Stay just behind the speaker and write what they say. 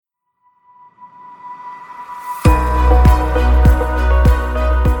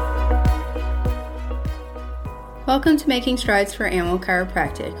Welcome to Making Strides for Animal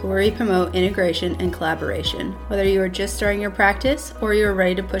Chiropractic, where we promote integration and collaboration. Whether you are just starting your practice or you are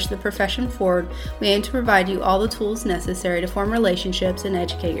ready to push the profession forward, we aim to provide you all the tools necessary to form relationships and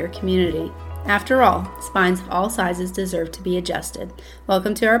educate your community. After all, spines of all sizes deserve to be adjusted.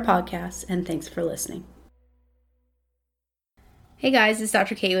 Welcome to our podcast, and thanks for listening. Hey guys, it's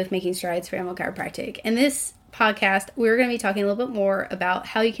Dr. Kate with Making Strides for Animal Chiropractic. In this podcast, we're going to be talking a little bit more about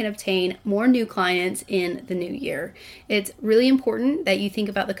how you can obtain more new clients in the new year. It's really important that you think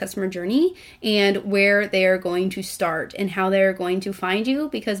about the customer journey and where they are going to start and how they're going to find you,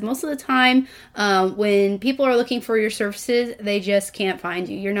 because most of the time when people are looking for your services, they just can't find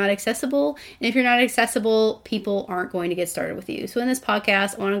you. You're not accessible, and if you're not accessible, people aren't going to get started with you. So in this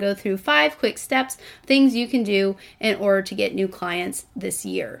podcast, I want to go through 5 quick steps, things you can do in order to get new clients this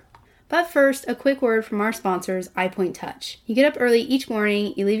year. But first, a quick word from our sponsors, iPoint Touch. You get up early each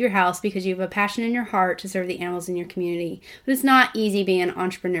morning, you leave your house because you have a passion in your heart to serve the animals in your community. But it's not easy being an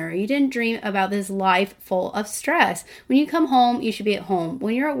entrepreneur. You didn't dream about this life full of stress. When you come home, you should be at home.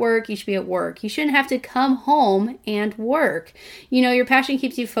 When you're at work, you should be at work. You shouldn't have to come home and work. You know, your passion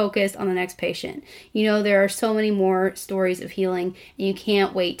keeps you focused on the next patient. You know, there are so many more stories of healing, and you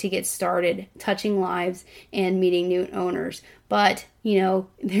can't wait to get started touching lives and meeting new owners. But, you know,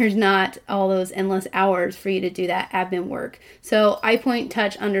 there's not all those endless hours for you to do that admin work. So iPoint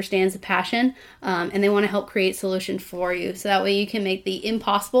Touch understands the passion, and they want to help create solutions for you. So that way you can make the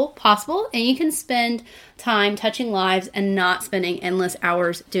impossible possible, and you can spend time touching lives and not spending endless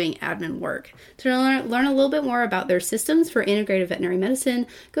hours doing admin work. To learn a little bit more about their systems for integrative veterinary medicine,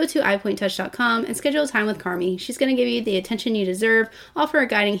 go to iPointTouch.com and schedule a time with Carmi. She's going to give you the attention you deserve, offer a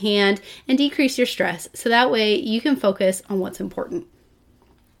guiding hand, and decrease your stress. So that way you can focus on what's important.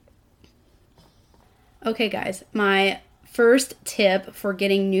 Okay, guys, my first tip for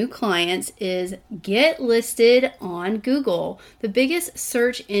getting new clients is get listed on Google. The biggest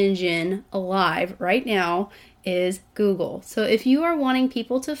search engine alive right now is Google. So if you are wanting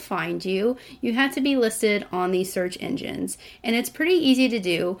people to find you, you have to be listed on these search engines. And it's pretty easy to do.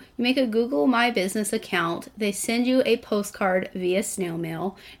 You make a Google My Business account. They send you a postcard via snail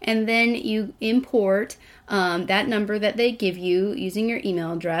mail, and then you import that number that they give you using your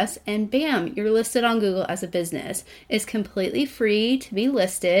email address, and bam, you're listed on Google as a business. It's completely free to be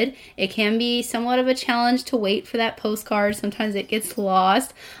listed. It can be somewhat of a challenge to wait for that postcard. Sometimes it gets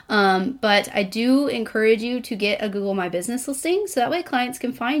lost, but I do encourage you to get a Google My Business listing so that way clients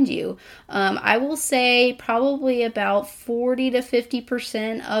can find you. I will say probably about 40 to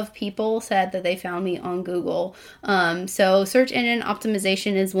 50% of people said that they found me on Google. So search engine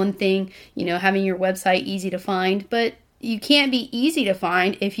optimization is one thing, you know, having your website easy to find, but you can't be easy to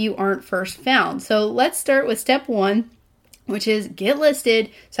find if you aren't first found. So let's start with step 1, which is get listed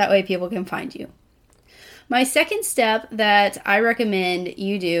so that way people can find you. My second step that I recommend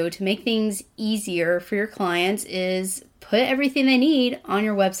you do to make things easier for your clients is put everything they need on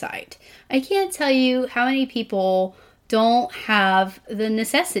your website. I can't tell you how many people don't have the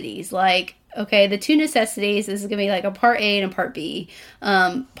necessities, like, okay, the 2 necessities, this is going to be like a part A and a part B.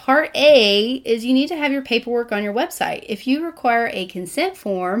 Part A is you need to have your paperwork on your website. If you require a consent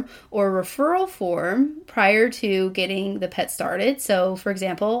form or referral form prior to getting the pet started, so for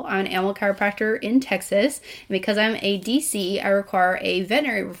example, I'm an animal chiropractor in Texas, and because I'm a DC, I require a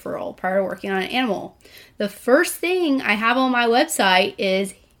veterinary referral prior to working on an animal. The first thing I have on my website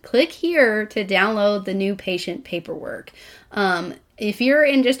is click here to download the new patient paperwork. If you're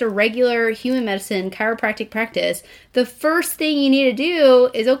in just a regular human medicine chiropractic practice, the first thing you need to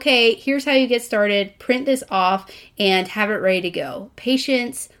do is, okay, here's how you get started, print this off, and have it ready to go.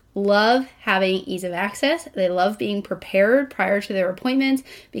 Patients love having ease of access. They love being prepared prior to their appointments,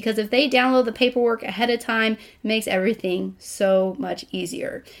 because if they download the paperwork ahead of time, it makes everything so much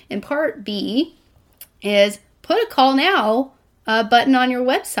easier. And part B is put a call now button on your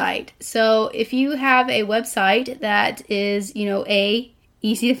website. So if you have a website that is, you know, A,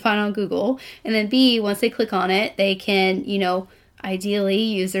 easy to find on Google, and then B, once they click on it, they can, you know, ideally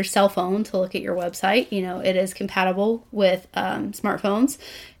use their cell phone to look at your website. You know, it is compatible with smartphones.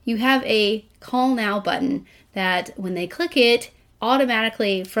 You have a call now button that when they click it,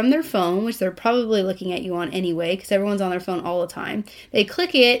 automatically from their phone, which they're probably looking at you on anyway, because everyone's on their phone all the time, they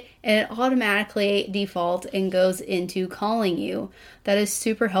click it and it automatically defaults and goes into calling you. That is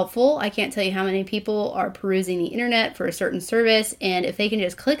super helpful. I can't tell you how many people are perusing the internet for a certain service, and if they can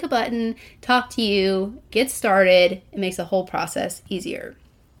just click a button, talk to you, get started, it makes the whole process easier.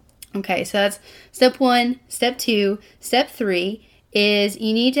 Okay, so that's step 1, step 2, step 3 is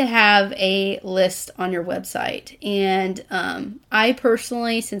you need to have a list on your website. And I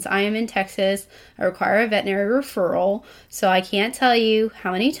personally, since I am in Texas, I require a veterinary referral. So I can't tell you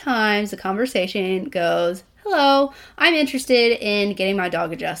how many times the conversation goes, "Hello, I'm interested in getting my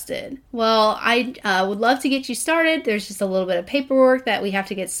dog adjusted." Well, I would love to get you started. There's just a little bit of paperwork that we have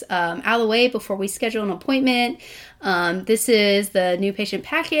to get out of the way before we schedule an appointment. This is the new patient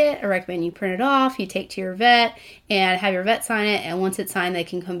packet. I recommend you print it off, you take to your vet, and have your vet sign it. And once it's signed, they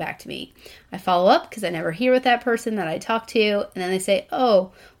can come back to me. I follow up because I never hear with that person that I talk to. And then they say,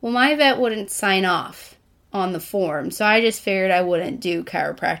 "Oh, well, my vet wouldn't sign off on the form, so I just figured I wouldn't do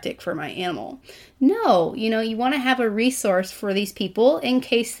chiropractic for my animal." No, you want to have a resource for these people in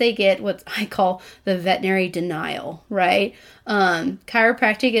case they get what I call the veterinary denial, right?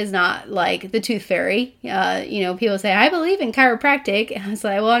 Chiropractic is not like the tooth fairy. People say, "I believe in chiropractic." And I was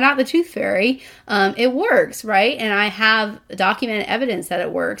like, well, I'm not the tooth fairy. It works, right? And I have documented evidence that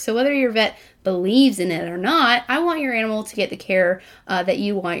it works. So whether your vet believes in it or not, I want your animal to get the care that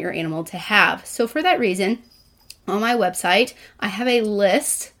you want your animal to have. So for that reason, on my website, I have a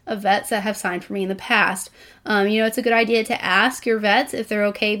list of vets that have signed for me in the past. It's a good idea to ask your vets if they're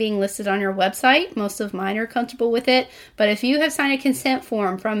okay being listed on your website. Most of mine are comfortable with it. But if you have signed a consent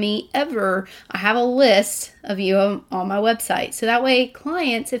form from me ever, I have a list of you on my website. So that way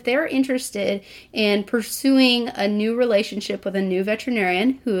clients, if they're interested in pursuing a new relationship with a new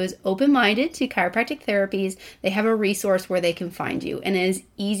veterinarian who is open-minded to chiropractic therapies, they have a resource where they can find you. And it is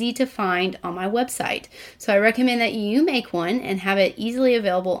easy to find on my website. So I recommend that you make one and have it easily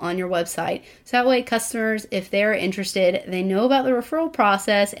available on your website. So that way customers, if they're interested, they know about the referral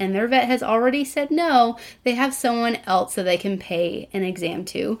process and their vet has already said no, they have someone else that they can pay an exam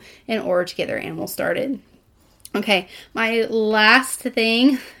to in order to get their animal started. Okay, my last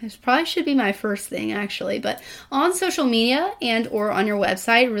thing, this probably should be my first thing actually, but on social media and or on your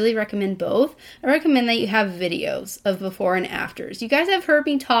website, really recommend both. I recommend that you have videos of before and afters. You guys have heard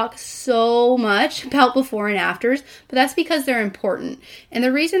me talk so much about before and afters, but that's because they're important. And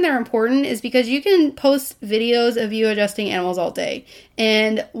the reason they're important is because you can post videos of you adjusting animals all day.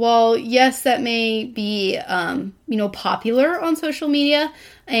 And while yes, that may be popular on social media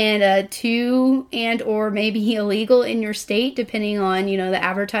and to and or maybe illegal in your state, depending on the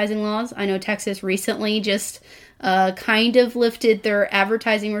advertising laws. I know Texas recently just kind of lifted their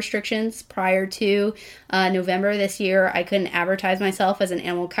advertising restrictions prior to November this year. I couldn't advertise myself as an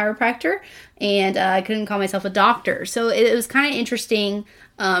animal chiropractor, and I couldn't call myself a doctor. So it was kind of interesting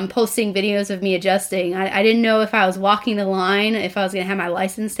posting videos of me adjusting. I didn't know if I was walking the line, if I was going to have my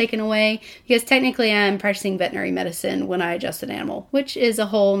license taken away, because technically I'm practicing veterinary medicine when I adjust an animal, which is a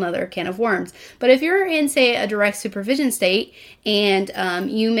whole nother can of worms. But if you're in, say, a direct supervision state and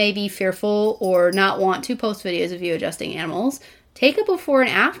you may be fearful or not want to post videos of you adjusting animals, take a before and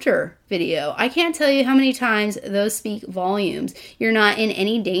after video. I can't tell you how many times those speak volumes. You're not in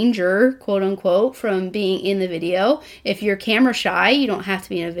any danger, quote unquote, from being in the video. If you're camera shy, you don't have to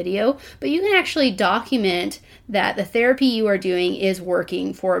be in a video, but you can actually document that the therapy you are doing is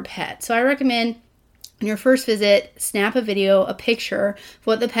working for a pet. So I recommend on your first visit, snap a video, a picture of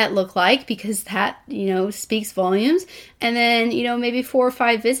what the pet looked like, because that, speaks volumes. And then, maybe 4 or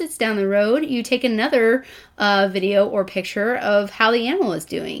 5 visits down the road, you take another video or picture of how the animal is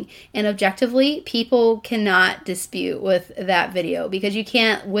doing. And objectively, people cannot dispute with that video, because you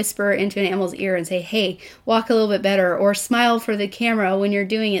can't whisper into an animal's ear and say, "Hey, walk a little bit better," or smile for the camera when you're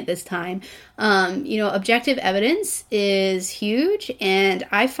doing it this time. Objective evidence is huge. And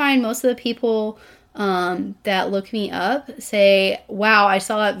I find most of the people that look me up say, "Wow, I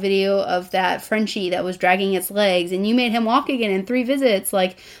saw that video of that Frenchie that was dragging its legs and you made him walk again in 3 visits.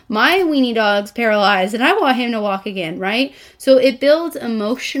 Like, my weenie dog's paralyzed and I want him to walk again," right? So it builds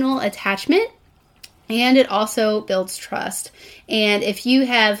emotional attachment. And it also builds trust. And if you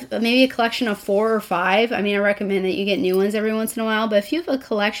have maybe a collection of 4 or 5, I recommend that you get new ones every once in a while. But if you have a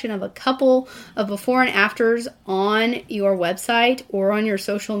collection of a couple of before and afters on your website or on your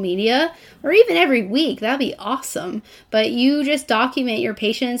social media, or even every week, that'd be awesome. But you just document your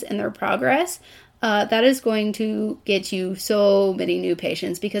patients and their progress. That is going to get you so many new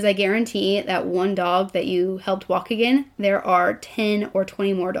patients, because I guarantee that one dog that you helped walk again, there are 10 or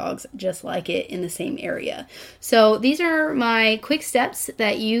 20 more dogs just like it in the same area. So these are my quick steps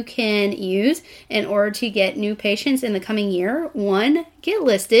that you can use in order to get new patients in the coming year. 1, get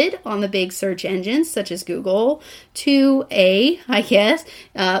listed on the big search engines such as Google. 2,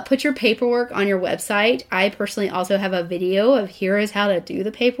 put your paperwork on your website. I personally also have a video of here is how to do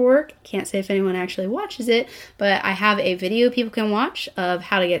the paperwork. Can't say if anyone actually actually watches it, but I have a video people can watch of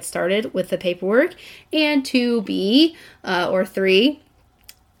how to get started with the paperwork. And 2B or 3,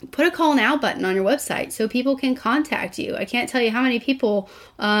 put a call now button on your website so people can contact you. I can't tell you how many people,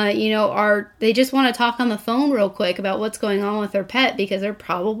 they just want to talk on the phone real quick about what's going on with their pet because they're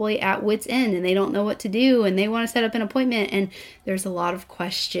probably at wit's end and they don't know what to do and they want to set up an appointment and there's a lot of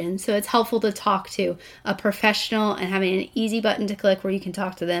questions. So it's helpful to talk to a professional, and having an easy button to click where you can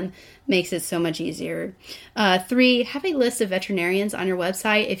talk to them makes it so much easier. 3, have a list of veterinarians on your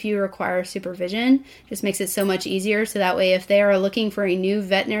website if you require supervision. Just makes it so much easier. So that way, if they are looking for a new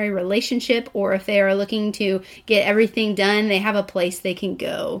veterinary relationship or if they are looking to get everything done, they have a place they can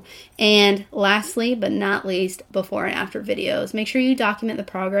go. And lastly, but not least, before and after videos. Make sure you document the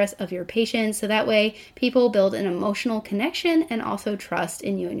progress of your patients so that way people build an emotional connection and also trust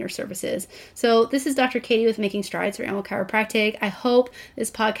in you and your services. So this is Dr. Katie with Making Strides for Animal Chiropractic. I hope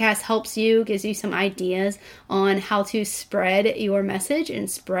this podcast helps you, gives you some ideas on how to spread your message and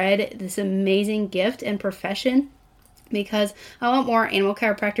spread this amazing gift and profession, because I want more animal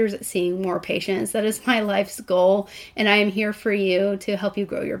chiropractors seeing more patients. That is my life's goal, and I am here for you to help you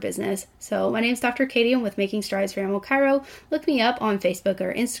grow your business. So my name is Dr. Katie. I'm with Making Strides for Animal Chiro. Look me up on Facebook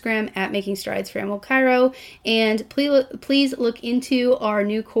or Instagram at Making Strides for Animal Chiro, and please look into our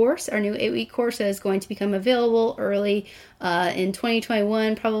new course, our new 8-week course that is going to become available early in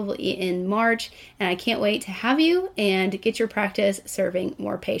 2021, probably in March, and I can't wait to have you and get your practice serving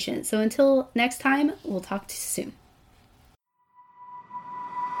more patients. So until next time, we'll talk to you soon.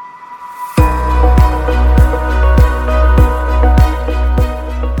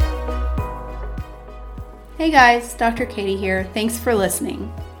 Hey guys, Dr. Katie here. Thanks for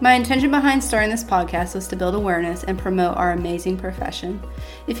listening. My intention behind starting this podcast was to build awareness and promote our amazing profession.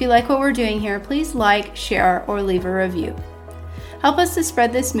 If you like what we're doing here, please like, share, or leave a review. Help us to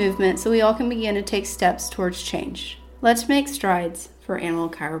spread this movement so we all can begin to take steps towards change. Let's make strides for animal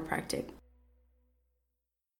chiropractic.